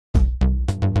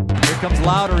comes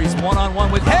Louder. He's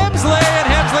one-on-one with Hemsley, and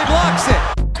Hemsley blocks it.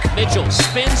 Mitchell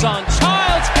spins on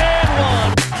Childs and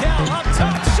one. Cal up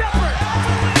top, Shepard.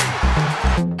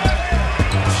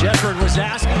 Shepard was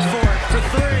asking for it for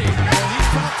three. Well, he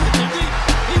felt it, didn't he?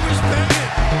 He was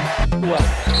begging. Well,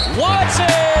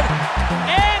 Watson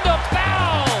and a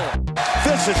foul.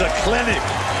 This is a clinic.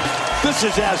 This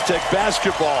is Aztec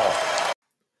basketball.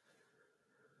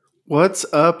 What's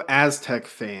up, Aztec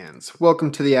fans?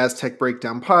 Welcome to the Aztec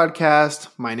Breakdown Podcast.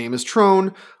 My name is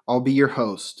Trone. I'll be your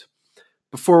host.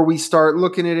 Before we start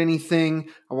looking at anything,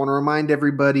 I want to remind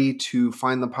everybody to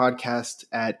find the podcast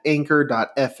at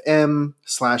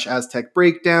anchor.fm/Aztec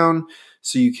Breakdown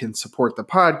so you can support the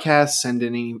podcast, send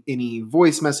any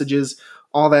voice messages,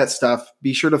 all that stuff.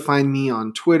 Be sure to find me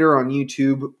on Twitter, on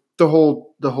YouTube, the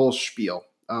whole spiel.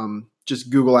 Just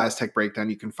Google Aztec Breakdown.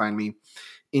 You can find me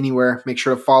anywhere. Make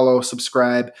sure to follow,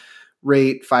 subscribe,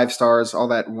 rate, 5 stars, all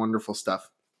that wonderful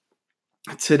stuff.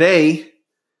 Today,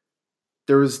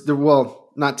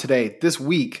 this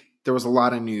week, there was a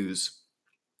lot of news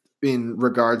in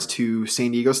regards to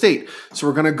San Diego State. So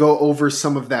we're going to go over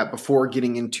some of that before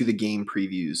getting into the game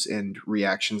previews and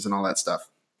reactions and all that stuff.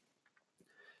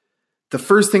 The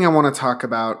first thing I want to talk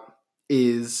about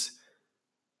is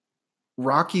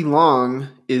Rocky Long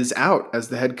is out as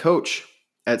the head coach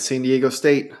at San Diego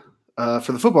State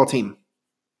for the football team.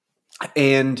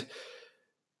 And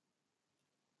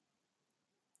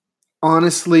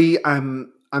honestly,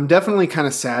 I'm definitely kind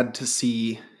of sad to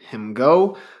see him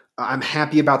go. I'm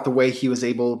happy about the way he was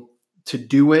able to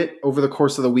do it over the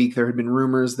course of the week. There had been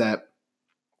rumors that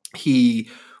he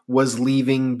was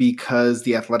leaving because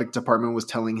the athletic department was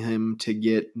telling him to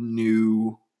get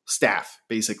new staff,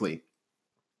 basically.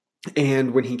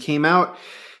 And when he came out,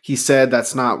 he said,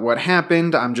 that's not what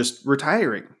happened. I'm just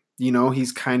retiring. You know, he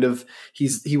was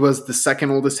the second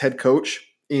oldest head coach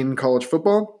in college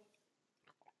football.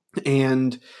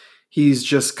 And he's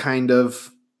just kind of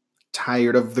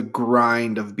tired of the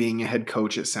grind of being a head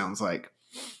coach, it sounds like.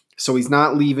 So he's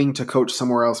not leaving to coach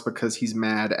somewhere else because he's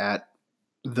mad at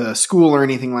the school or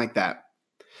anything like that.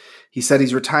 He said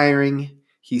he's retiring.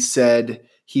 He said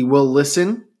he will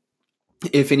listen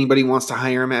if anybody wants to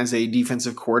hire him as a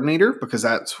defensive coordinator, because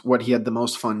that's what he had the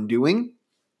most fun doing.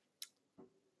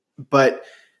 But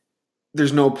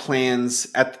there's no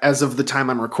plans, as of the time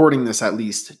I'm recording this at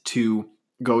least, to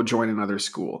go join another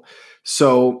school.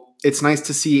 So it's nice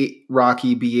to see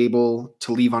Rocky be able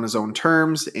to leave on his own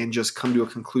terms and just come to a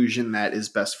conclusion that is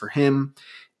best for him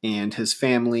and his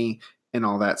family and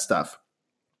all that stuff.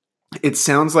 It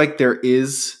sounds like there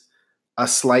is a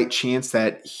slight chance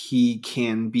that he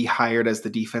can be hired as the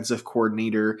defensive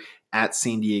coordinator at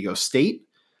San Diego State.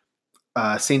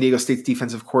 San Diego State's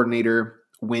defensive coordinator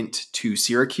went to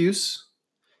Syracuse.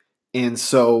 And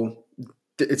so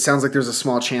it sounds like there's a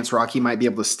small chance Rocky might be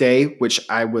able to stay, which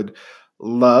I would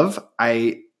love.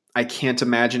 I can't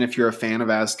imagine, if you're a fan of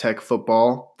Aztec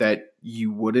football, that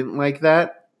you wouldn't like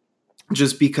that,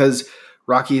 just because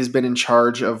Rocky has been in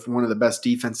charge of one of the best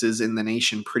defenses in the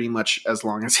nation pretty much as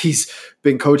long as he's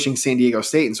been coaching San Diego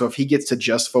State. And so if he gets to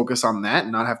just focus on that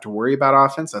and not have to worry about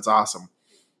offense, that's awesome.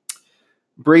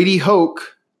 Brady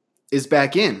Hoke is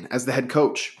back in as the head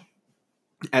coach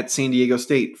at San Diego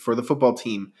State for the football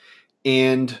team.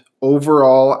 And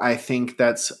overall, I think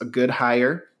that's a good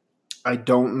hire. I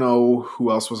don't know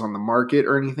who else was on the market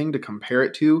or anything to compare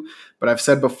it to, but I've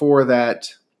said before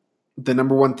that the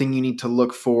number one thing you need to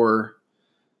look for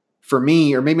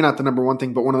me, or maybe not the number one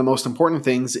thing, but one of the most important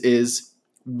things is,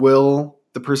 will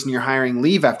the person you're hiring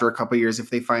leave after a couple of years if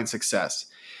they find success?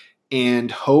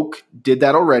 And Hoke did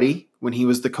that already when he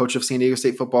was the coach of San Diego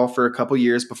State football for a couple of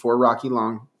years before Rocky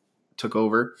Long took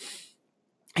over.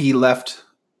 He left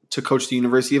to coach the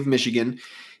University of Michigan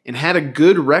and had a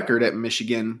good record at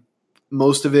Michigan.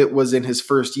 Most of it was in his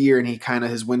first year, and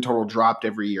his win total dropped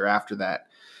every year after that.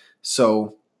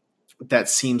 So that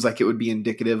seems like it would be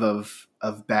indicative of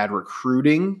bad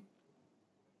recruiting,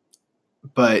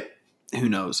 but who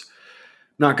knows?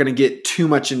 Not going to get too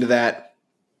much into that.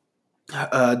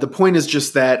 The point is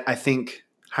just that I think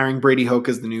hiring Brady Hoke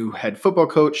as the new head football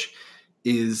coach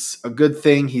is a good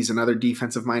thing. He's another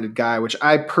defensive-minded guy, which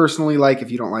I personally like.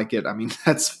 If you don't like it, I mean,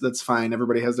 that's fine.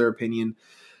 Everybody has their opinion.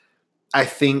 I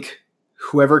think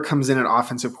whoever comes in at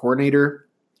offensive coordinator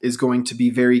is going to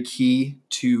be very key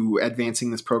to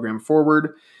advancing this program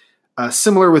forward.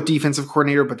 Similar with defensive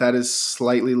coordinator, but that is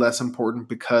slightly less important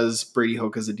because Brady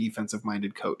Hoke is a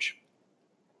defensive-minded coach.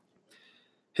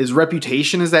 His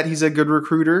reputation is that he's a good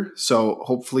recruiter, so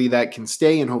hopefully that can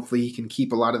stay, and hopefully he can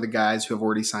keep a lot of the guys who have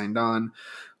already signed on,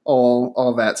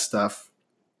 all that stuff.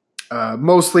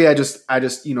 Mostly, I just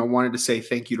wanted to say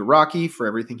thank you to Rocky for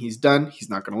everything he's done. He's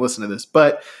not going to listen to this,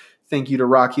 but thank you to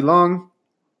Rocky Long.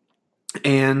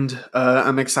 And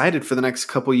I'm excited for the next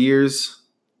couple years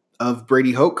of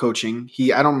Brady Hoke coaching.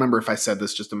 I don't remember if I said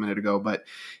this just a minute ago, but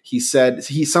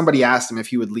somebody asked him if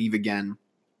he would leave again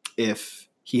if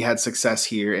he had success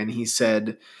here, and he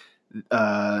said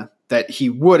that he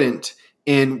wouldn't.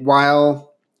 And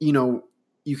while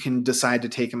you can decide to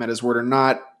take him at his word or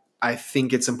not, I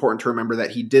think it's important to remember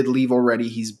that he did leave already.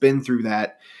 He's been through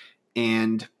that,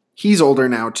 and he's older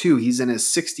now too. He's in his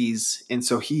 60s, and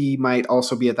so he might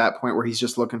also be at that point where he's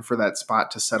just looking for that spot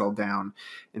to settle down.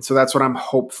 And so that's what I'm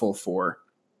hopeful for.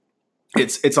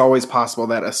 It's always possible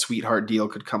that a sweetheart deal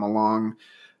could come along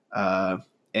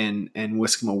and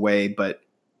whisk him away, but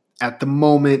at the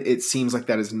moment, it seems like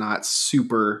that is not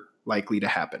super likely to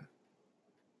happen.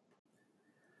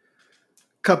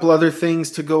 Couple other things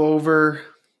to go over.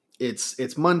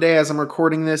 It's Monday as I'm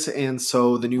recording this, and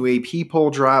so the new AP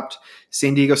poll dropped.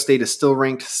 San Diego State is still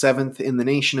ranked 7th in the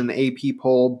nation in the AP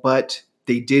poll, but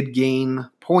they did gain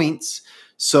points,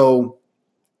 so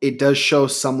it does show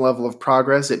some level of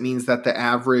progress. It means that the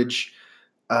average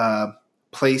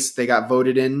place they got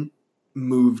voted in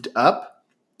moved up,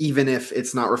 even if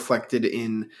it's not reflected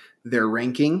in their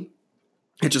ranking.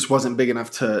 It just wasn't big enough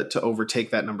to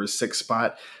overtake that number 6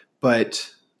 spot,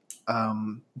 but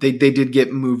they did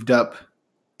get moved up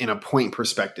in a point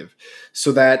perspective.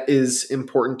 So that is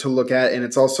important to look at. And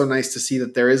it's also nice to see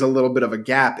that there is a little bit of a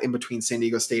gap in between San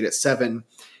Diego State at 7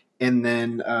 and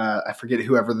then I forget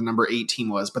whoever the number 8 team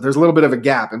was, but there's a little bit of a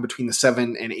gap in between the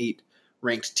 7 and 8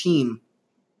 ranked team,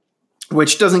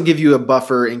 which doesn't give you a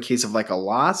buffer in case of like a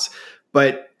loss,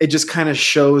 but it just kind of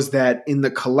shows that in the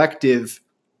collective,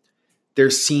 there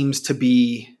seems to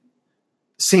be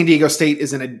San Diego State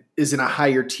is in a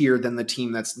higher tier than the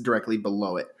team that's directly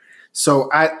below it. So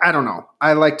I don't know.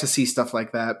 I like to see stuff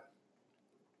like that.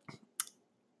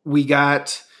 We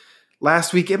got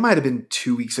last week, it might have been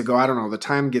 2 weeks ago. I don't know. The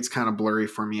time gets kind of blurry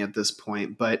for me at this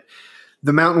point, but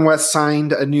the Mountain West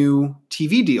signed a new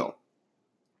TV deal,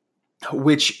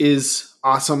 which is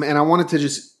awesome. And I wanted to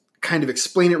just kind of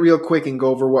explain it real quick and go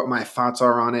over what my thoughts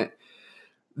are on it.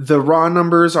 The raw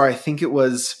numbers are, I think it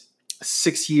was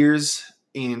 6 years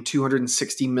and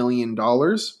 $260 million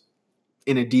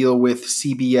in a deal with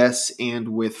CBS and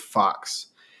with Fox.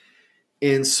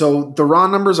 And so the raw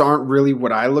numbers aren't really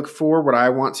what I look for. What I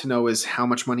want to know is how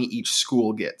much money each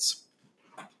school gets.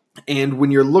 And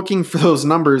when you're looking for those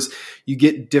numbers, you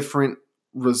get different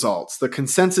results. The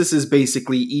consensus is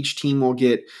basically each team will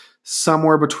get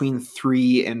somewhere between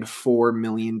 $3 and $4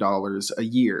 million a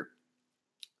year,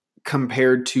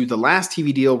 compared to the last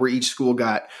TV deal where each school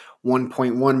got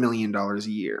 $1.1 million a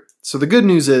year. So the good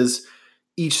news is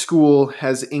each school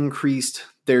has increased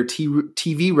their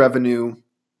TV revenue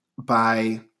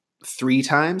by 3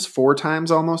 times, 4 times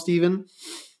almost even.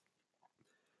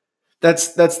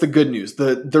 That's the good news.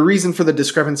 The reason for the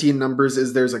discrepancy in numbers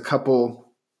is there's a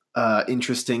couple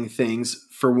interesting things.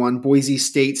 For one, Boise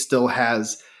State still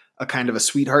has a kind of a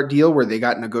sweetheart deal where they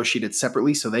got negotiated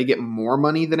separately, so they get more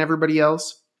money than everybody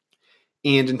else.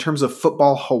 And in terms of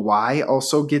football, Hawaii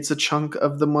also gets a chunk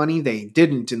of the money. They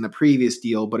didn't in the previous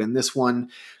deal, but in this one,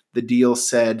 the deal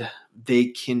said they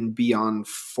can be on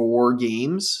 4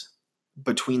 games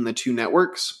between the 2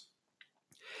 networks.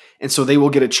 And so they will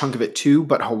get a chunk of it too,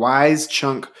 but Hawaii's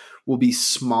chunk will be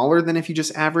smaller than if you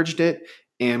just averaged it,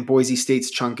 and Boise State's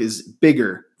chunk is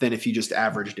bigger than if you just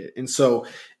averaged it. And so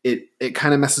it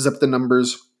kind of messes up the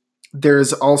numbers.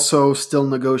 There's also still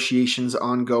negotiations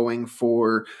ongoing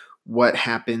for what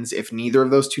happens if neither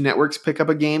of those 2 networks pick up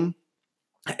a game.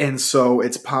 And so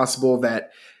it's possible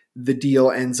that the deal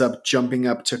ends up jumping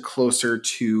up to closer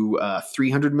to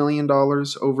 $300 million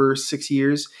over 6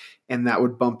 years, and that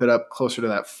would bump it up closer to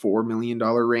that $4 million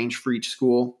range for each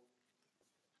school.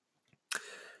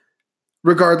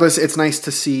 Regardless, it's nice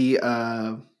to see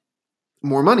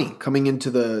more money coming into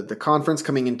the conference,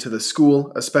 coming into the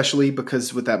school, especially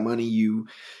because with that money you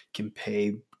can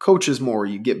pay coaches more,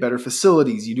 you get better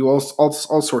facilities, you do all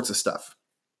sorts of stuff.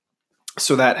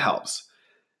 So that helps.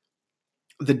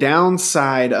 The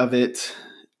downside of it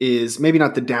is maybe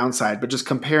not the downside, but just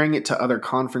comparing it to other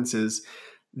conferences.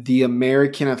 The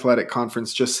American Athletic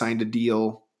Conference just signed a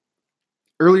deal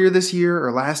earlier this year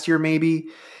or last year maybe,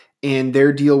 and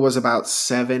their deal was about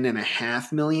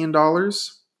 $7.5 million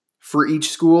for each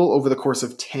school over the course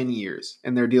of 10 years.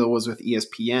 And their deal was with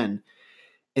ESPN.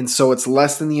 And so it's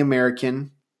less than the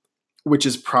American, which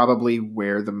is probably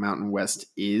where the Mountain West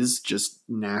is, just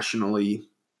nationally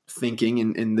thinking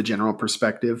in the general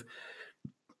perspective.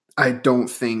 I don't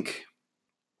think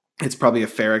it's probably a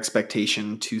fair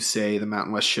expectation to say the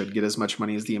Mountain West should get as much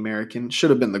money as the American. Should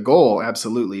have been the goal,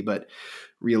 absolutely, but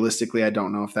realistically, I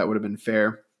don't know if that would have been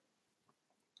fair.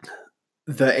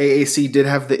 The AAC did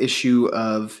have the issue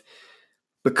of,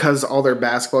 because all their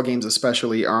basketball games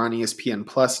especially are on ESPN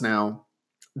Plus now,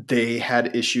 they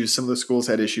had issues. Some of the schools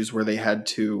had issues where they had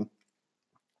to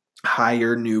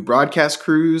hire new broadcast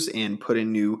crews and put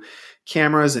in new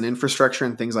cameras and infrastructure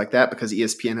and things like that because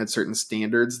ESPN had certain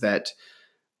standards that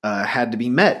had to be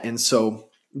met. And so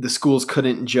the schools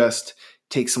couldn't just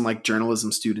take some like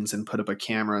journalism students and put up a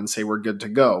camera and say, we're good to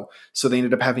go. So they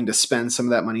ended up having to spend some of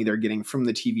that money they're getting from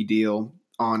the TV deal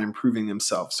on improving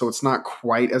themselves. So it's not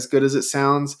quite as good as it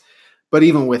sounds, but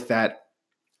even with that,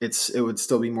 it would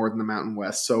still be more than the Mountain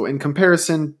West. So in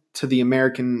comparison to the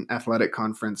American Athletic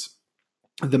Conference,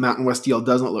 the Mountain West deal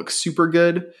doesn't look super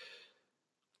good,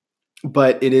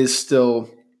 but it is still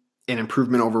an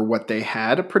improvement over what they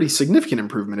had, a pretty significant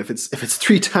improvement. If it's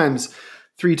three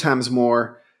times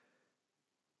more,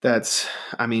 that's,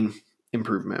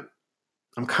 improvement.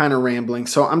 I'm kind of rambling,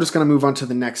 so I'm just going to move on to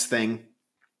the next thing.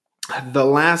 The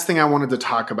last thing I wanted to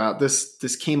talk about,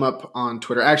 this came up on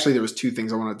Twitter. Actually, there was two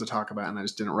things I wanted to talk about, and I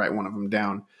just didn't write one of them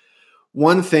down.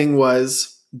 One thing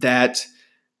was that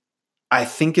I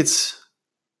think it's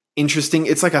interesting.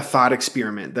 It's like a thought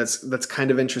experiment that's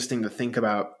kind of interesting to think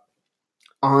about.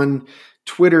 On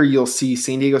Twitter, you'll see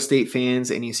San Diego State fans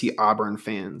and you see Auburn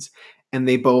fans, and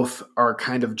they both are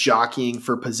kind of jockeying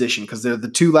for position because they're the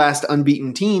two last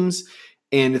unbeaten teams,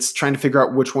 and it's trying to figure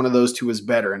out which one of those two is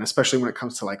better. And especially when it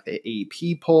comes to like the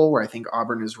AP poll, where I think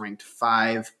Auburn is ranked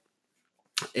 5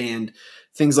 and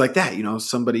things like that.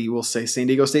 Somebody will say San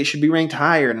Diego State should be ranked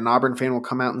higher, and an Auburn fan will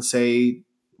come out and say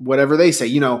whatever they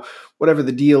say, whatever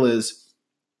the deal is.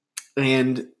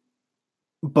 And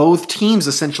both teams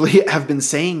essentially have been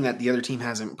saying that the other team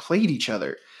hasn't played each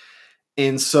other.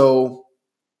 And so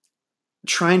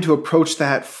trying to approach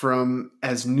that from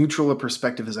as neutral a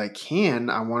perspective as I can,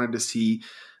 I wanted to see,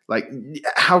 like,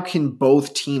 how can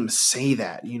both teams say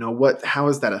that? How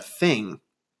is that a thing?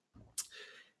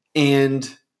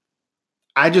 And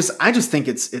I just think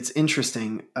it's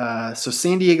interesting. So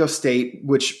San Diego State,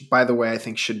 which by the way, I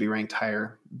think should be ranked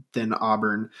higher than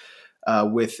Auburn,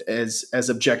 with as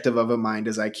objective of a mind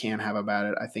as I can have about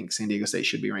it, I think San Diego State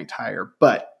should be ranked higher.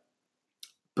 But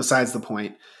besides the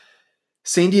point,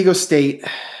 San Diego State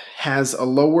has a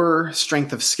lower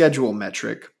strength of schedule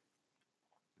metric,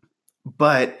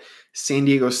 but San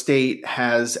Diego State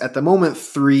has at the moment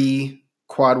 3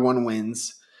 quad 1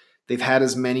 wins. They've had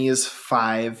as many as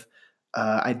 5.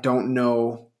 I don't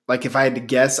know, like if I had to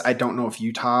guess, I don't know if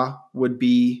Utah would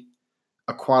be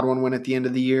a quad 1 win at the end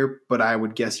of the year, but I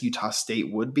would guess Utah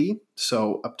State would be,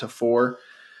 so up to 4.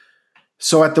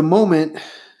 So at the moment,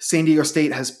 San Diego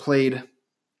State has played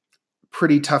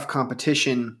pretty tough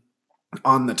competition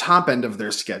on the top end of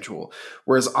their schedule,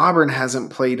 whereas Auburn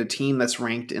hasn't played a team that's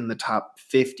ranked in the top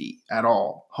 50 at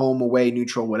all, home, away,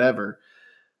 neutral, whatever.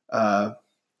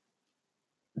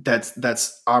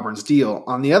 That's Auburn's deal.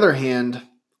 On the other hand,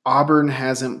 Auburn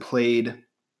hasn't played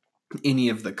any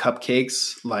of the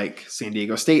cupcakes like San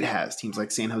Diego State has, teams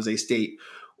like San Jose State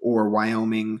or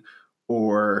Wyoming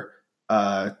or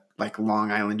like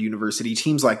Long Island University,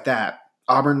 teams like that.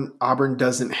 Auburn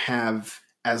doesn't have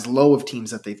as low of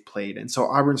teams that they've played. And so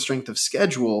Auburn's strength of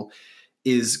schedule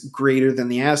is greater than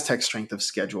the Aztec strength of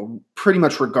schedule, pretty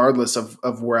much regardless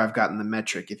of where I've gotten the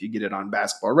metric. If you get it on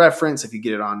Basketball Reference, if you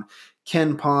get it on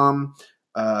KenPom,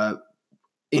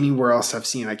 anywhere else I've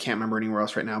seen, I can't remember anywhere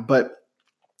else right now, but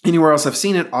anywhere else I've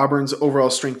seen it, Auburn's overall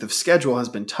strength of schedule has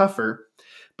been tougher,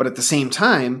 but at the same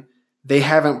time, they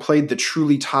haven't played the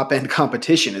truly top-end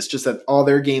competition. It's just that all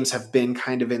their games have been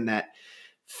kind of in that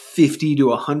 50 to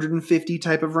 150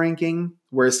 type of ranking,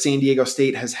 whereas San Diego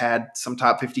State has had some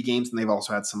top 50 games and they've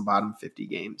also had some bottom 50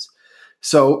 games.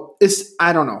 So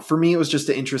I don't know. For me, it was just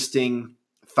an interesting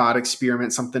thought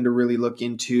experiment, something to really look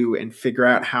into and figure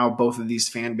out how both of these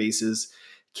fan bases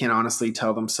can honestly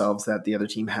tell themselves that the other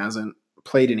team hasn't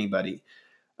played anybody.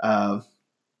 I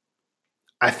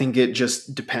think it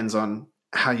just depends on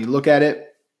how you look at it.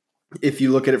 If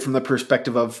you look at it from the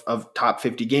perspective of top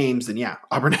 50 games, then yeah,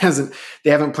 Auburn they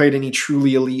haven't played any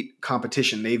truly elite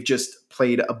competition. They've just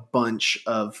played a bunch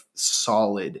of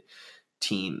solid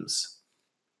teams.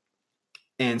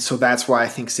 And so that's why I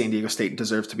think San Diego State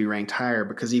deserves to be ranked higher,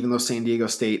 because even though San Diego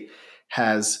State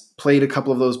has played a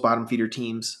couple of those bottom feeder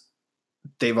teams,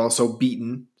 they've also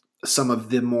beaten some of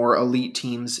the more elite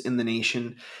teams in the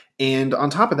nation. And on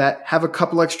top of that, have a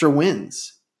couple extra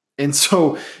wins. And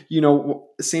so,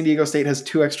 San Diego State has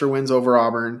 2 extra wins over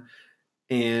Auburn.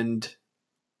 And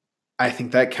I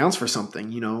think that counts for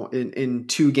something. In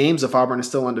 2 games, if Auburn is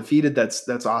still undefeated,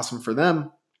 that's awesome for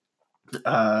them.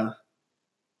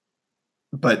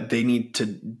 But they need to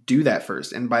do that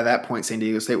first. And by that point, San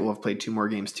Diego State will have played 2 more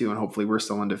games too, and hopefully we're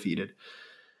still undefeated.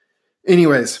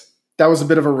 Anyways, that was a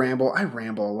bit of a ramble. I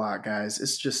ramble a lot, guys.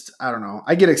 It's just, I don't know.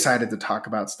 I get excited to talk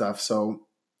about stuff. So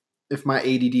if my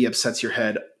ADD upsets your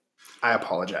head, I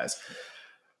apologize.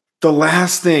 The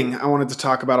last thing I wanted to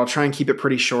talk about, I'll try and keep it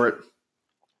pretty short.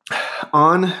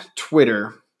 On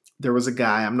Twitter, there was a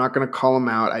guy, I'm not going to call him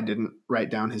out. I didn't write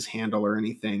down his handle or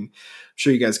anything. I'm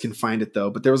sure you guys can find it though.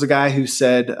 But there was a guy who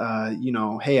said,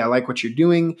 hey, I like what you're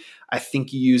doing. I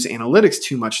think you use analytics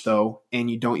too much though, and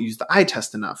you don't use the eye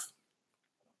test enough.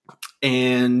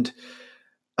 And,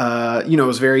 it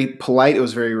was very polite. It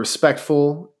was very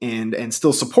respectful and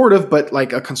still supportive, but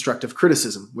like a constructive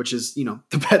criticism, which is,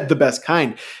 the best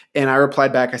kind. And I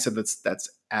replied back, I said, that's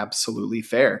absolutely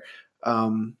fair.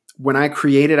 When I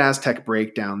created Aztec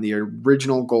Breakdown, the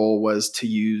original goal was to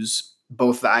use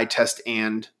both the eye test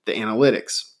and the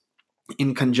analytics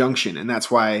in conjunction. And that's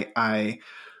why I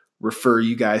refer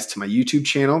you guys to my YouTube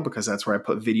channel, because that's where I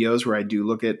put videos where I do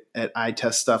look at eye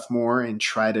test stuff more and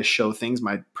try to show things.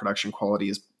 My production quality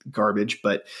is garbage,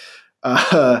 but,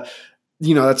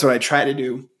 that's what I try to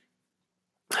do.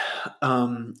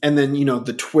 And then,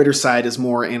 the Twitter side is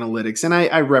more analytics, and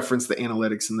I reference the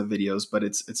analytics in the videos, but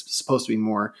it's supposed to be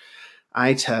more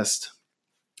eye test.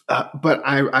 But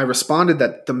I responded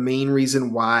that the main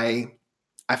reason why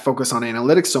I focus on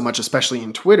analytics so much, especially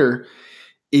in Twitter,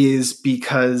 is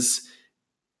because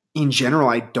in general,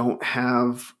 I don't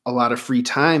have a lot of free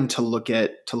time to look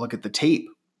at the tape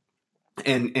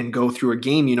and go through a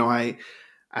game.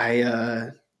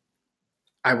 I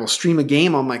will stream a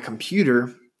game on my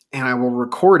computer and I will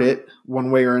record it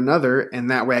one way or another. And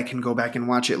that way I can go back and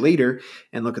watch it later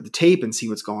and look at the tape and see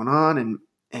what's going on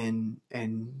and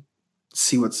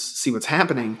see what's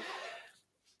happening.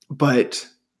 But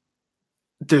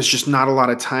there's just not a lot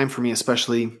of time for me,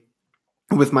 especially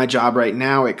with my job right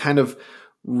now. It kind of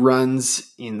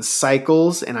runs in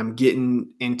cycles, and I'm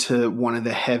getting into one of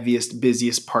the heaviest,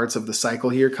 busiest parts of the cycle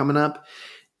here coming up.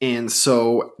 And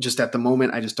so just at the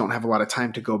moment, I just don't have a lot of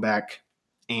time to go back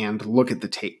and look at the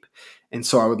tape. And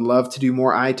so I would love to do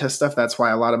more eye test stuff. That's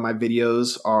why a lot of my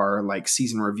videos are like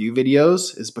season review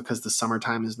videos, is because the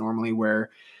summertime is normally where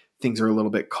things are a little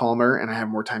bit calmer and I have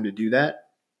more time to do that.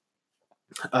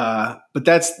 But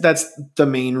that's the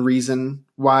main reason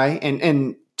why.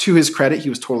 And to his credit, he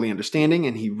was totally understanding,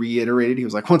 and he reiterated. He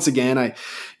was like, once again, I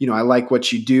like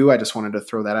what you do. I just wanted to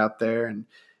throw that out there. And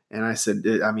I said,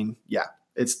 yeah,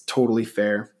 it's totally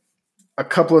fair. A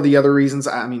couple of the other reasons,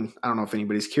 I don't know if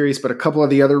anybody's curious, but a couple of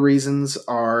the other reasons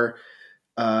are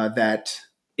that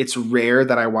it's rare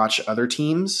that I watch other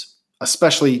teams,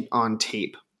 especially on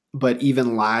tape, but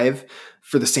even live,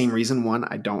 for the same reason. One,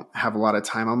 I don't have a lot of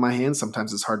time on my hands.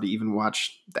 Sometimes it's hard to even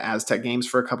watch the Aztec games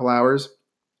for a couple hours.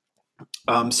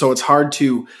 So it's hard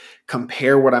to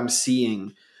compare what I'm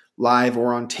seeing live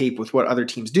or on tape with what other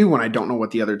teams do when I don't know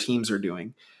what the other teams are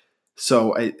doing.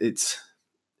 So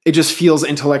it just feels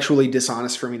intellectually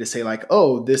dishonest for me to say like,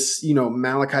 oh, this,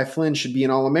 Malachi Flynn should be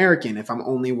an All-American if I'm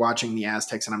only watching the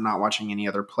Aztecs and I'm not watching any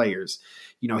other players.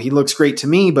 He looks great to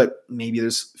me, but maybe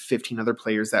there's 15 other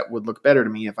players that would look better to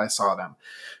me if I saw them.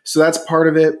 So that's part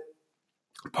of it.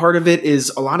 Part of it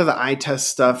is a lot of the eye test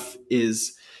stuff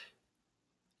is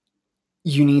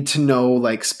you need to know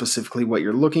like specifically what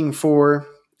you're looking for.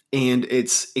 And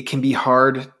it can be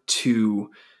hard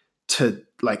to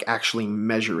like actually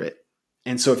measure it.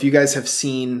 And so if you guys have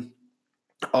seen,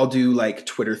 I'll do like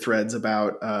Twitter threads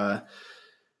about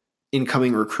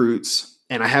incoming recruits,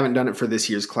 and I haven't done it for this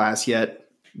year's class yet,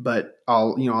 but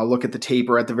I'll look at the tape,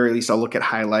 or at the very least I'll look at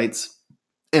highlights,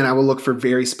 and I will look for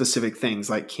very specific things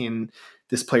like, can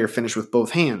this player finish with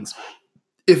both hands?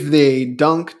 If they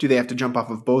dunk, do they have to jump off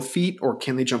of both feet, or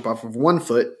can they jump off of one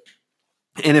foot?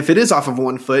 And if it is off of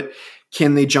one foot,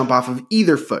 can they jump off of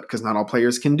either foot? Because not all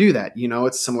players can do that.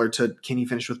 It's similar to, can he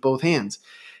finish with both hands?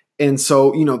 And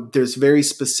so, there's very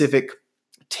specific,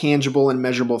 tangible and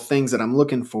measurable things that I'm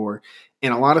looking for.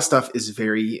 And a lot of stuff is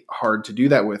very hard to do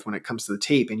that with when it comes to the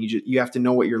tape. And you have to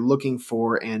know what you're looking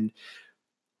for. And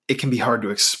it can be hard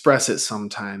to express it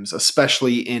sometimes,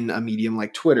 especially in a medium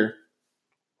like Twitter.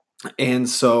 And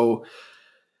so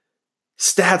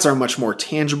stats are much more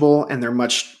tangible and they're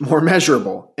much more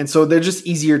measurable. And so they're just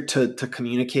easier to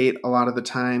communicate a lot of the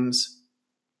times.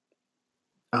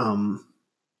 And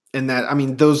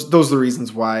that, those are the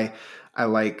reasons why I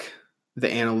like the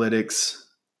analytics.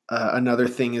 Another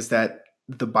thing is that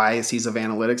the biases of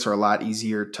analytics are a lot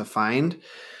easier to find.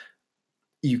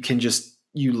 You can just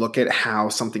you look at how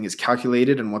something is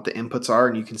calculated and what the inputs are,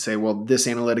 and you can say, well, this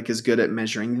analytic is good at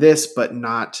measuring this, but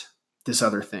not this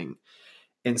other thing.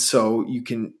 And so you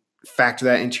can factor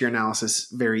that into your analysis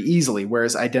very easily,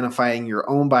 whereas identifying your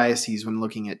own biases when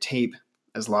looking at tape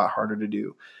is a lot harder to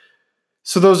do.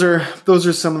 So those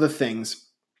are some of the things.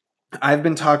 I've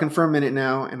been talking for a minute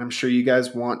now, and I'm sure you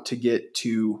guys want to get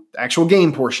to the actual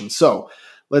game portion. So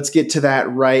let's get to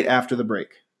that right after the break.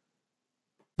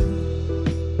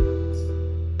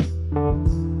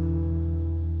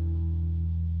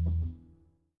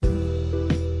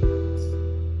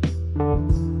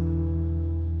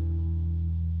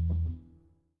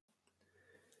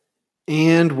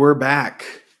 And we're back.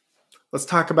 Let's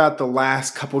talk about the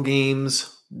last couple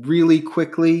games really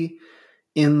quickly.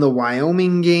 In the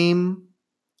Wyoming game,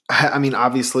 I mean,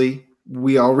 obviously,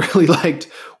 we all really liked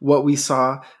what we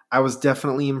saw. I was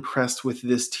definitely impressed with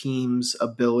this team's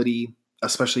ability,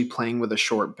 especially playing with a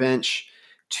short bench,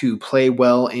 to play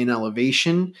well in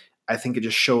elevation. I think it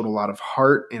just showed a lot of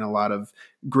heart and a lot of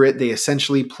grit. They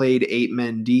essentially played 8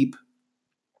 men deep,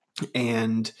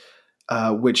 and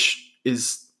which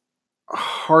is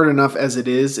hard enough as it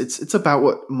is. It's about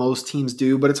what most teams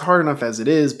do, but it's hard enough as it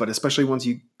is. But especially once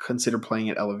you consider playing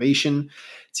at elevation,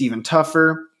 it's even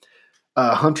tougher.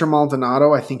 Hunter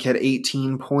Maldonado, I think, had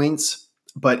 18 points,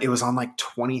 but it was on like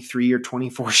 23 or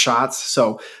 24 shots.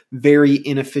 So very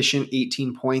inefficient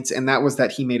 18 points. And that was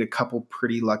that he made a couple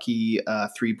pretty lucky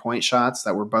 3-point shots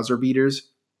that were buzzer beaters.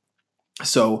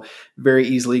 So very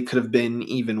easily could have been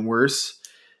even worse.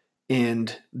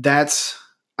 And that's,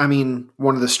 I mean,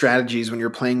 one of the strategies when you're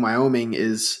playing Wyoming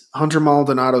is Hunter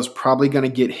Maldonado's probably going to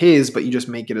get his, but you just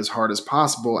make it as hard as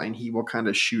possible, and he will kind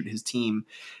of shoot his team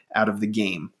out of the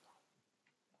game.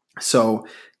 So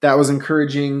that was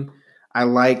encouraging. I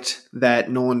liked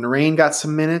that Nolan Narain got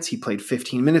some minutes. He played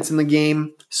 15 minutes in the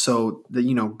game. So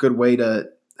good way to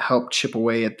help chip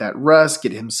away at that rust,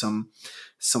 get him some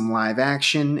live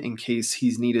action in case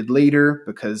he's needed later,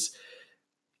 because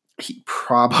he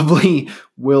probably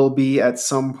will be at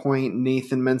some point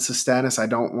Nathan Mensah status. I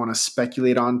don't want to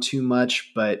speculate on too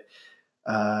much, but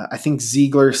I think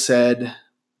Ziegler said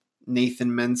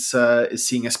Nathan Mensah is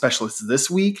seeing a specialist this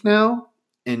week now.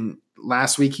 And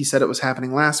last week he said it was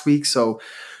happening last week. So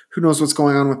who knows what's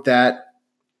going on with that.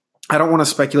 I don't want to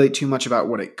speculate too much about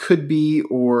what it could be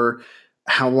or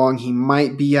how long he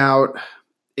might be out.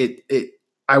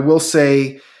 I will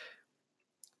say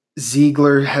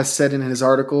Ziegler has said in his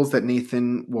articles that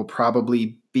Nathan will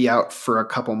probably be out for a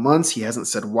couple months. He hasn't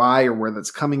said why or where that's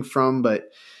coming from,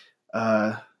 but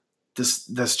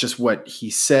that's just what he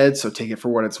said, so take it for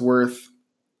what it's worth.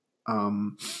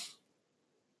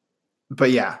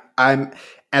 But yeah, I'm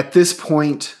at this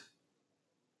point,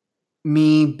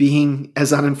 me being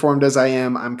as uninformed as I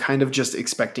am, I'm kind of just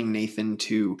expecting Nathan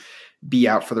to be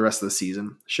out for the rest of the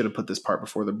season. Should have put this part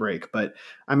before the break, but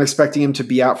I'm expecting him to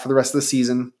be out for the rest of the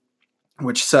season,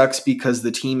 which sucks because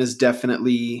the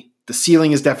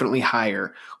ceiling is definitely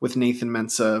higher with Nathan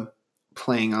Mensah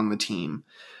playing on the team.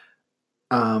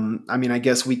 I mean, I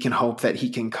guess we can hope that he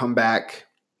can come back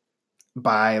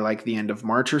by like the end of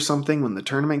March or something when the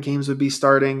tournament games would be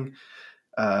starting,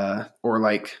 or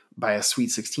like by a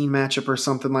Sweet 16 matchup or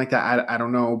something like that. I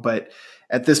don't know. But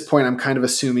at this point, I'm kind of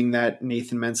assuming that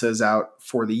Nathan Mensah is out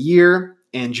for the year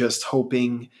and just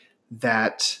hoping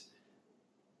that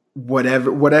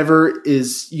whatever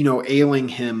is, ailing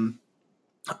him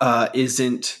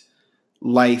isn't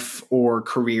life or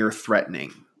career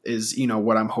threatening is,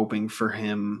 what I'm hoping for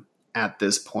him at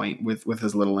this point with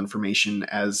as little information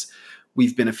as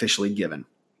we've been officially given.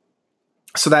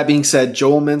 So that being said,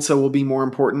 Joel Mensah will be more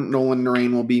important. Nolan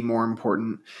Narain will be more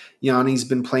important. Yanni's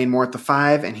been playing more at the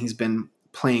 5, and he's been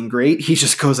playing great. He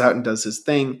just goes out and does his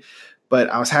thing. But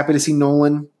I was happy to see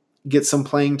Nolan get some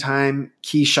playing time.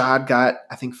 Keshad got,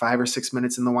 I think, 5 or 6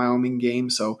 minutes in the Wyoming game.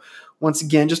 So once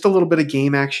again, just a little bit of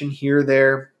game action here,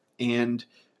 there. And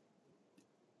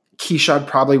Keshad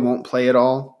probably won't play at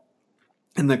all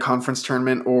in the conference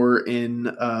tournament or in,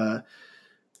 the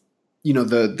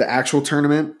actual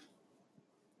tournament.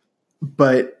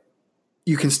 But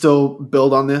you can still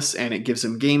build on this, and it gives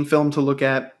him game film to look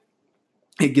at.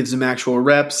 It gives him actual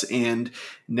reps, and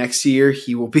next year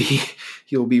he will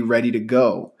be ready to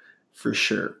go for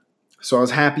sure. So I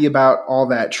was happy about all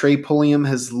that. Trey Pulliam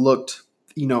has looked,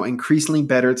 increasingly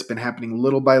better. It's been happening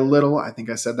little by little. I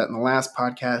think I said that in the last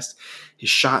podcast.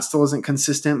 His shot still isn't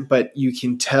consistent, but you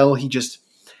can tell he just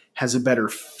has a better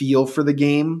feel for the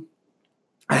game.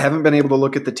 I haven't been able to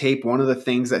look at the tape. One of the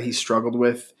things that he struggled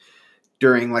with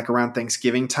during around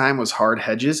Thanksgiving time was hard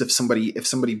hedges. If somebody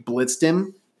blitzed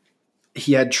him,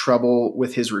 he had trouble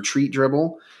with his retreat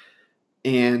dribble.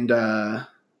 and other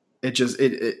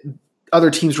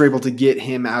teams were able to get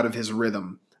him out of his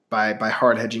rhythm by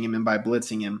hard hedging him and by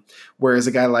blitzing him. Whereas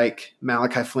a guy like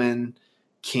Malachi Flynn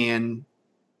can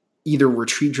either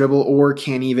retreat dribble or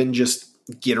can even just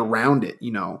get around it,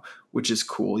 which is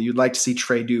cool. You'd like to see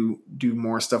Trey do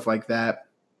more stuff like that.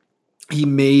 He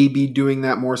may be doing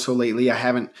that more so lately. I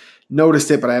haven't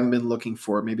noticed it, but I haven't been looking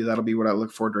for it. Maybe that'll be what I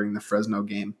look for during the Fresno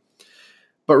game.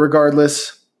 But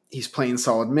regardless, he's playing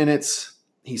solid minutes.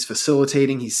 He's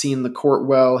facilitating. He's seeing the court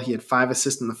well. He had 5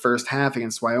 assists in the first half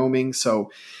against Wyoming.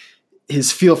 So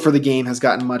his feel for the game has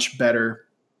gotten much better.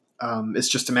 It's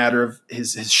just a matter of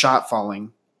his shot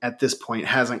falling at this point.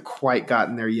 Hasn't quite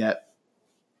gotten there yet,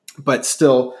 but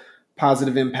still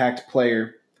positive impact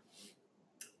player.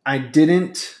 I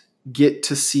didn't get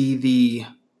to see the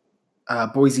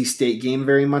Boise State game,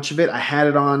 very much of it. I had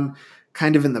it on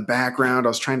kind of in the background. I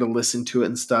was trying to listen to it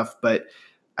and stuff, but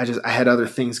I had other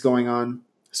things going on,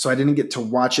 so I didn't get to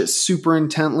watch it super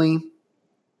intently.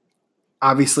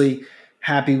 Obviously,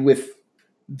 happy with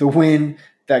the win.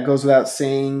 That goes without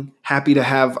saying. Happy to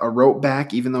have a rope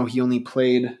back, even though he only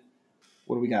played,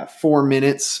 4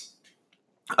 minutes.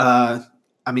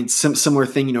 Similar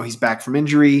thing, he's back from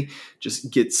injury,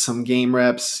 just get some game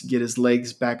reps, get his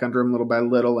legs back under him little by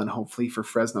little, and hopefully for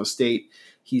Fresno State,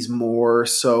 he's more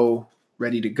so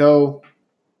ready to go.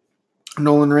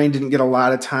 Nolan Rain didn't get a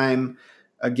lot of time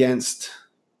against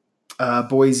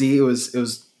Boise. It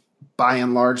was by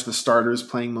and large the starters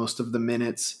playing most of the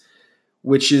minutes,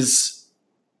 which is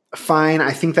fine.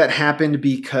 I think that happened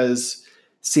because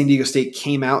San Diego State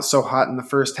came out so hot in the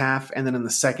first half, and then in the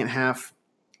second half,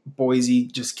 Boise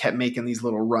just kept making these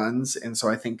little runs. And so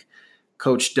I think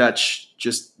Coach Dutch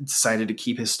just decided to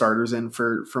keep his starters in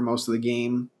for most of the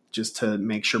game just to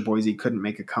make sure Boise couldn't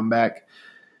make a comeback.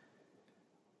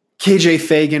 KJ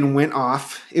Fagan went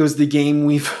off. It was the game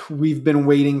we've been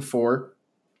waiting for.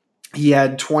 He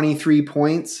had 23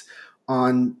 points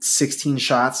on 16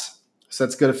 shots. So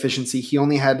that's good efficiency. He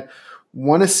only had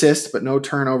 1 assist, but no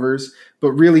turnovers,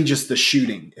 but really just the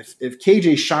shooting. If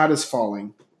KJ's shot is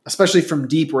falling, especially from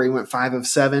deep where he went 5 of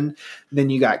 7,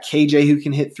 then you got KJ who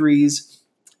can hit threes.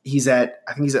 I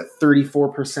think he's at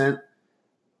 34%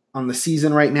 on the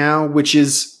season right now, which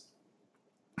is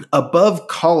above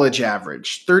college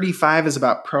average. 35 is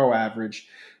about pro average.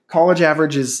 College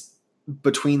average is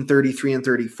between 33 and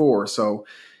 34. So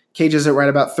KJ's at right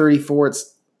about 34.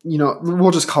 It's,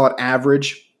 we'll just call it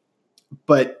average,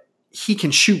 but he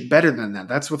can shoot better than that.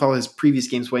 That's with all his previous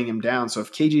games weighing him down. So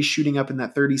if KJ's shooting up in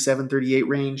that 37, 38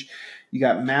 range, you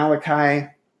got Malachi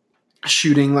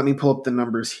shooting. Let me pull up the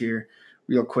numbers here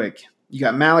real quick. You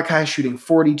got Malachi shooting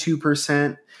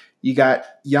 42%. You got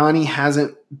Yanni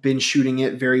hasn't been shooting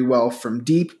it very well from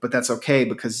deep, but that's okay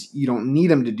because you don't need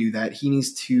him to do that. He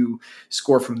needs to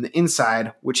score from the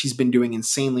inside, which he's been doing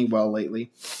insanely well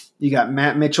lately. You got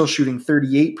Matt Mitchell shooting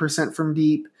 38% from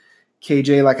deep.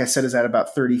 KJ, like I said, is at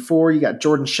about 34. You got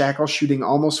Jordan Shackle shooting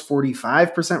almost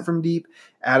 45% from deep.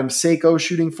 Adam Seiko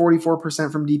shooting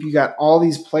 44% from deep. You got all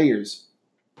these players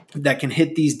that can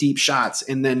hit these deep shots.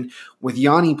 And then with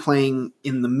Yanni playing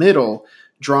in the middle,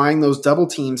 drawing those double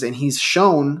teams, and he's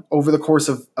shown over the course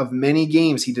of many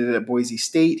games, he did it at Boise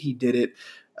State, he did it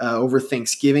over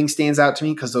Thanksgiving, stands out to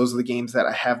me because those are the games that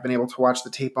I have been able to watch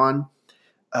the tape on.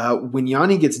 When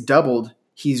Yanni gets doubled,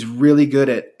 he's really good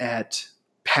at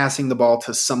passing the ball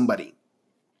to somebody.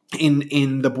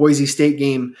 In the Boise State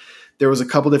game, there was a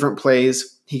couple different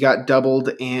plays. He got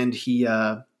doubled, and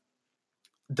the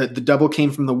double came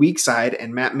from the weak side,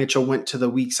 and Matt Mitchell went to the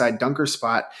weak side dunker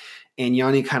spot, and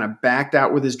Yanni kind of backed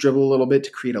out with his dribble a little bit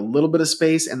to create a little bit of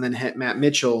space and then hit Matt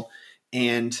Mitchell,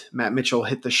 and Matt Mitchell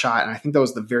hit the shot. And I think that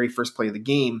was the very first play of the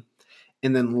game.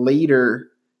 And then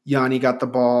later, Yanni got the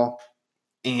ball,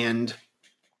 and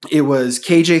it was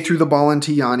KJ threw the ball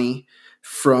into Yanni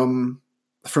from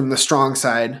the strong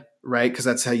side, right? Because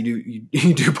that's how you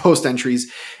do post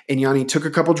entries. And Yanni took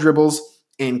a couple dribbles,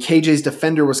 and KJ's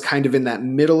defender was kind of in that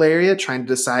middle area trying to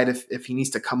decide if he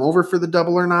needs to come over for the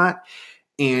double or not.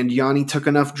 And Yanni took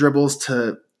enough dribbles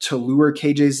to lure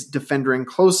KJ's defender in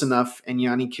close enough, and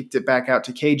Yanni kicked it back out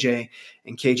to KJ,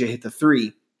 and KJ hit the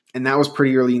 3. And that was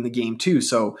pretty early in the game too.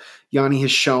 So Yanni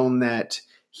has shown that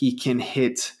he can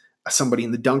hit somebody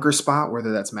in the dunker spot,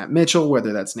 whether that's Matt Mitchell,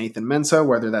 whether that's Nathan Mensah,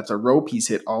 whether that's a rope. He's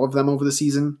hit all of them over the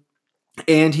season.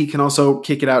 And he can also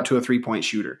kick it out to a 3-point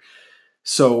shooter.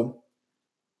 So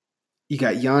you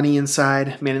got Yanni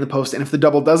inside, man in the post. And if the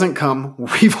double doesn't come,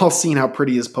 we've all seen how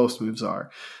pretty his post moves are.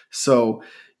 So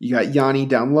you got Yanni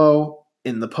down low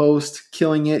in the post,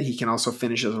 killing it. He can also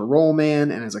finish as a roll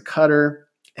man and as a cutter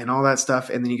and all that stuff.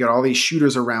 And then you got all these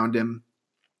shooters around him.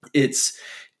 It's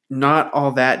not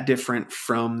all that different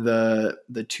from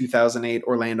the 2008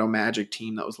 Orlando Magic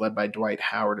team that was led by Dwight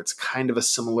Howard. It's kind of a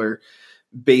similar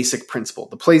basic principle.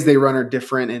 The plays they run are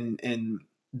different and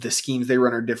the schemes they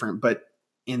run are different, but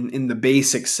in the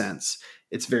basic sense,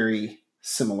 it's very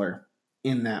similar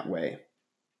in that way.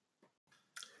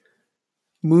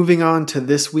 Moving on to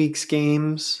this week's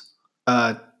games,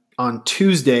 on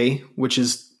Tuesday, which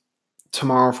is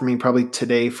tomorrow for me, probably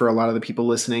today for a lot of the people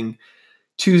listening.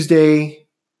 Tuesday,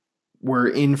 we're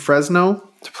in Fresno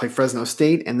to play Fresno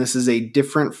State, and this is a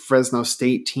different Fresno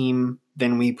State team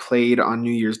than we played on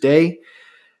New Year's Day.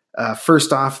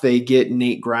 First off, they get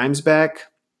Nate Grimes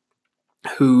back,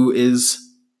 who is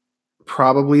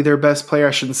probably their best player.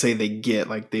 I shouldn't say they get,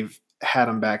 like they've had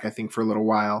him back, I think, for a little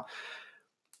while.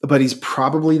 But he's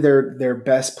probably their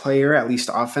best player, at least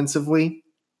offensively.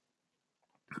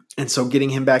 And so getting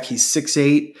him back, he's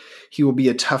 6'8". He will be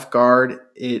a tough guard.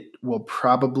 It will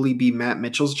probably be Matt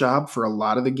Mitchell's job for a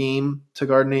lot of the game to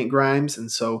guard Nate Grimes.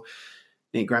 And so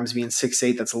Nate Grimes being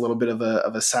 6'8", that's a little bit of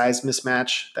a size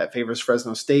mismatch that favors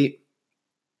Fresno State.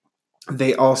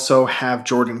 They also have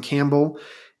Jordan Campbell,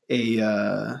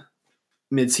 a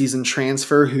midseason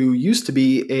transfer who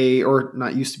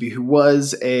who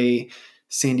was a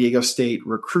San Diego State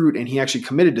recruit, and he actually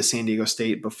committed to San Diego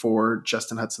State before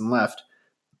Justin Hudson left.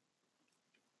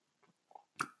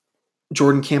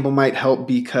 Jordan Campbell might help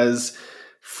because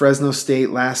Fresno State,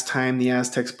 last time the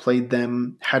Aztecs played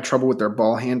them, had trouble with their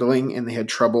ball handling, and they had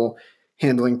trouble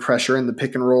handling pressure in the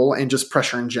pick and roll and just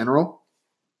pressure in general.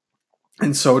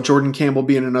 And so Jordan Campbell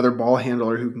being another ball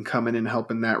handler who can come in and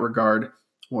help in that regard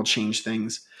will change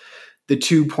things. The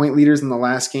 2 point leaders in the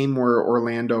last game were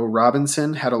Orlando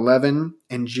Robinson, had 11,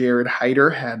 and Jared Hyder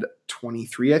had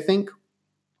 23, I think.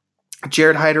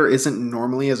 Jared Hyder isn't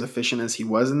normally as efficient as he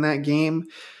was in that game.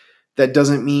 That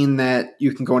doesn't mean that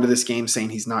you can go into this game saying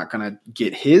he's not going to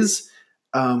get his.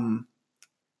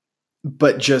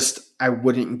 But just I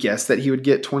wouldn't guess that he would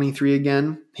get 23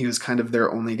 again. He was kind of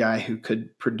their only guy who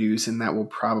could produce, and that will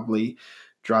probably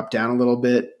drop down a little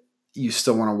bit. You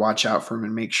still want to watch out for him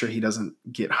and make sure he doesn't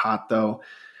get hot, though.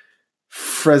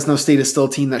 Fresno State is still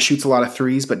a team that shoots a lot of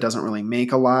threes but doesn't really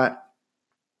make a lot.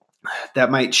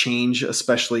 That might change,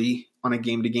 especially on a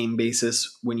game-to-game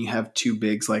basis when you have two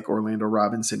bigs like Orlando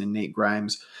Robinson and Nate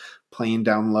Grimes playing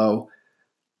down low.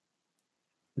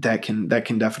 That can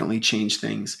definitely change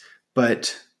things.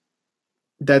 But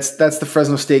that's the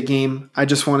Fresno State game. I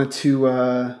just wanted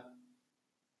to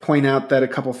point out that a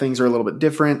couple things are a little bit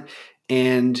different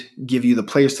and give you the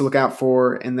players to look out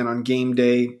for. And then on game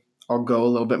day, I'll go a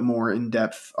little bit more in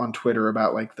depth on Twitter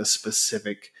about like the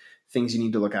specific things you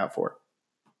need to look out for.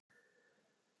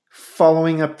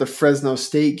 Following up the Fresno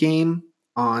State game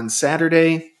on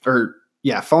Saturday, we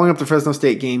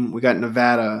got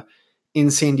Nevada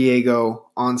in San Diego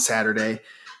on Saturday.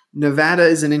 Nevada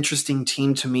is an interesting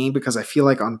team to me because I feel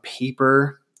like on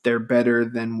paper they're better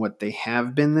than what they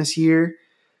have been this year.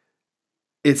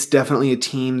 It's definitely a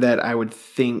team that I would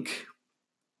think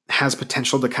has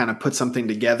potential to kind of put something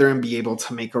together and be able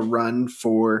to make a run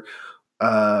for,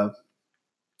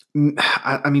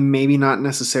 maybe not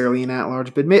necessarily an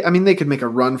at-large bid. They could make a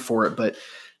run for it, but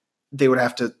they would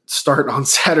have to start on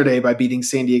Saturday by beating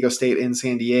San Diego State in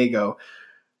San Diego.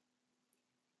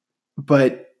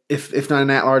 But if not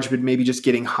an at-large bid, maybe just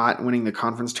getting hot and winning the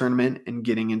conference tournament and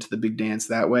getting into the big dance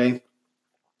that way.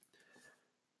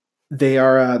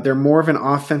 They're more of an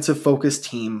offensive-focused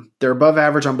team. They're above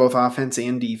average on both offense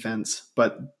and defense,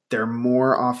 but they're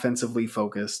more offensively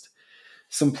focused.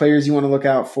 Some players you want to look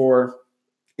out for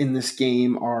in this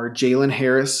game are Jalen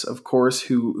Harris, of course,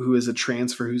 who is a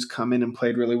transfer who's come in and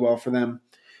played really well for them.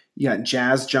 You got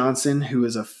Jazz Johnson, who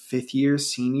is a fifth-year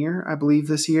senior, I believe,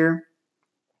 this year.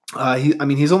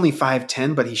 He's only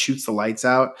 5'10", but he shoots the lights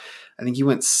out. I think he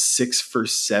went 6 for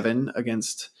 7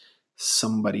 against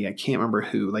somebody. I can't remember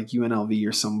who, like UNLV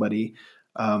or somebody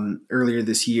earlier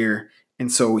this year.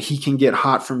 And so he can get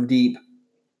hot from deep.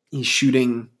 He's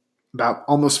shooting about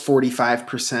almost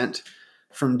 45%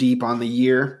 from deep on the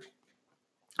year.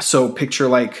 So picture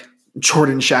like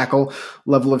Jordan Shackle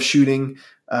level of shooting.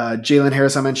 Jalen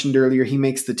Harris, I mentioned earlier, he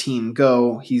makes the team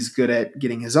go. He's good at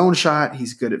getting his own shot.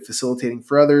 He's good at facilitating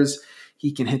for others.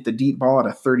 He can hit the deep ball at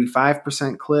a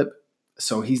 35% clip.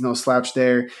 So he's no slouch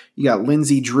there. You got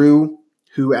Lindsey Drew,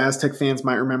 who Aztec fans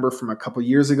might remember from a couple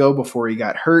years ago before he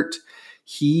got hurt.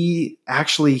 He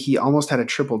almost had a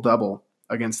triple-double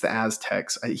against the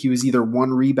Aztecs. He was either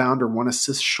 1 rebound or 1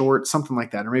 assist short, something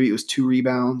like that. Or maybe it was 2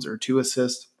 rebounds or 2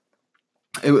 assists.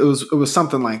 It was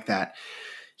something like that.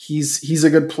 He's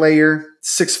a good player,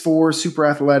 6'4", super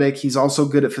athletic. He's also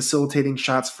good at facilitating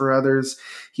shots for others.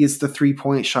 He hits the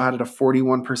 3-point shot at a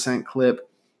 41% clip.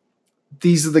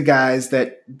 These are the guys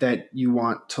that you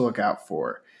want to look out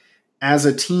for. As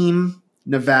a team,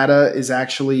 Nevada is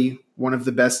actually one of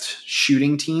the best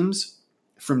shooting teams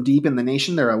from deep in the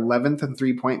nation. They're 11th in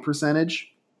 3-point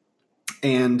percentage.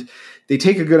 And they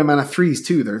take a good amount of threes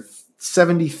too. They're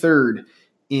 73rd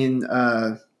in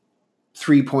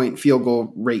 3-point field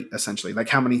goal rate, essentially, like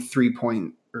how many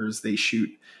 3-pointers they shoot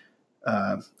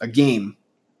a game.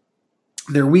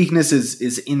 Their weakness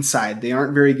is inside. They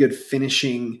aren't very good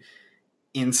finishing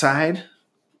inside,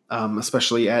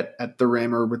 especially at the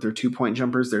rim or with their 2-point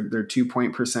jumpers. Their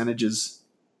 2-point percentage is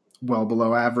well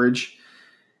below average.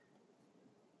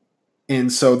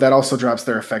 And so that also drops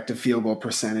their effective field goal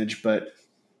percentage, but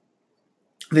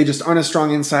they just aren't as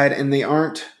strong inside, and they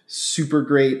aren't super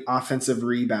great offensive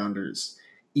rebounders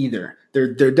either.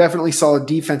 They're definitely solid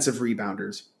defensive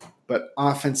rebounders, but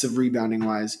offensive rebounding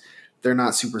wise, they're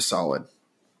not super solid.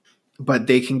 But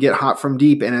they can get hot from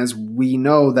deep, and as we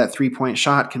know, that 3-point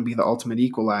shot can be the ultimate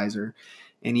equalizer.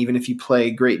 And even if you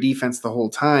play great defense the whole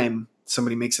time,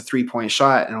 somebody makes a 3-point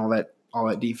shot, and all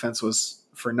that defense was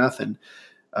for nothing.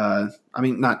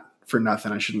 Not for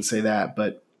nothing. I shouldn't say that,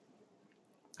 but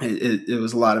it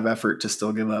was a lot of effort to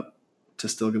still give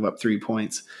up 3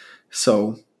 points.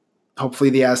 So hopefully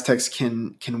the Aztecs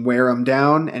can wear them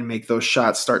down and make those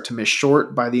shots start to miss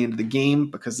short by the end of the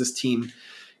game, because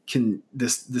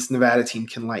this Nevada team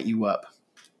can light you up.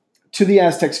 To the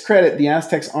Aztecs' credit, the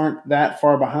Aztecs aren't that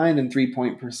far behind in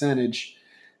 3-point percentage.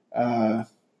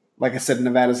 Like I said,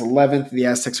 Nevada's 11th, the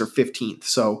Aztecs are 15th.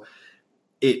 So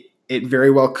it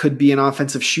very well could be an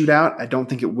offensive shootout. I don't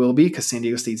think it will be, because San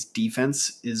Diego State's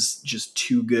defense is just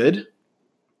too good.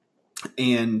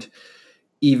 And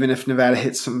even if Nevada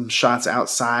hits some shots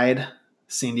outside,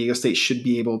 San Diego State should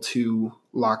be able to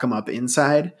lock them up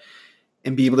inside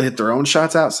and be able to hit their own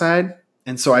shots outside.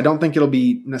 And so I don't think it'll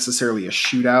be necessarily a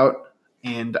shootout.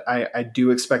 And I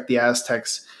do expect the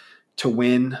Aztecs to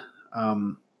win.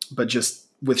 But just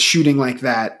with shooting like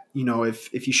that,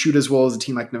 if you shoot as well as a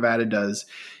team like Nevada does,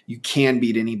 you can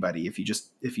beat anybody if you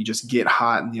just get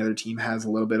hot and the other team has a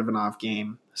little bit of an off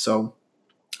game. So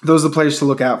those are the players to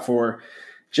look out for: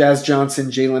 Jazz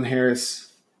Johnson, Jalen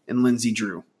Harris, and Lindsey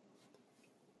Drew.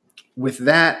 With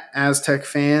that, Aztec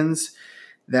fans,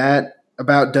 that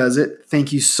about does it.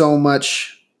 Thank you so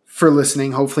much for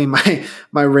listening. Hopefully my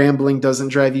rambling doesn't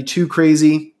drive you too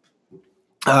crazy.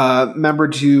 Remember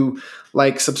to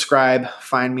subscribe,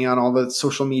 find me on all the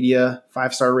social media,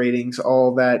 5-star ratings,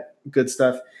 all that good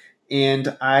stuff.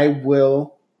 And I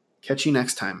will catch you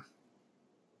next time.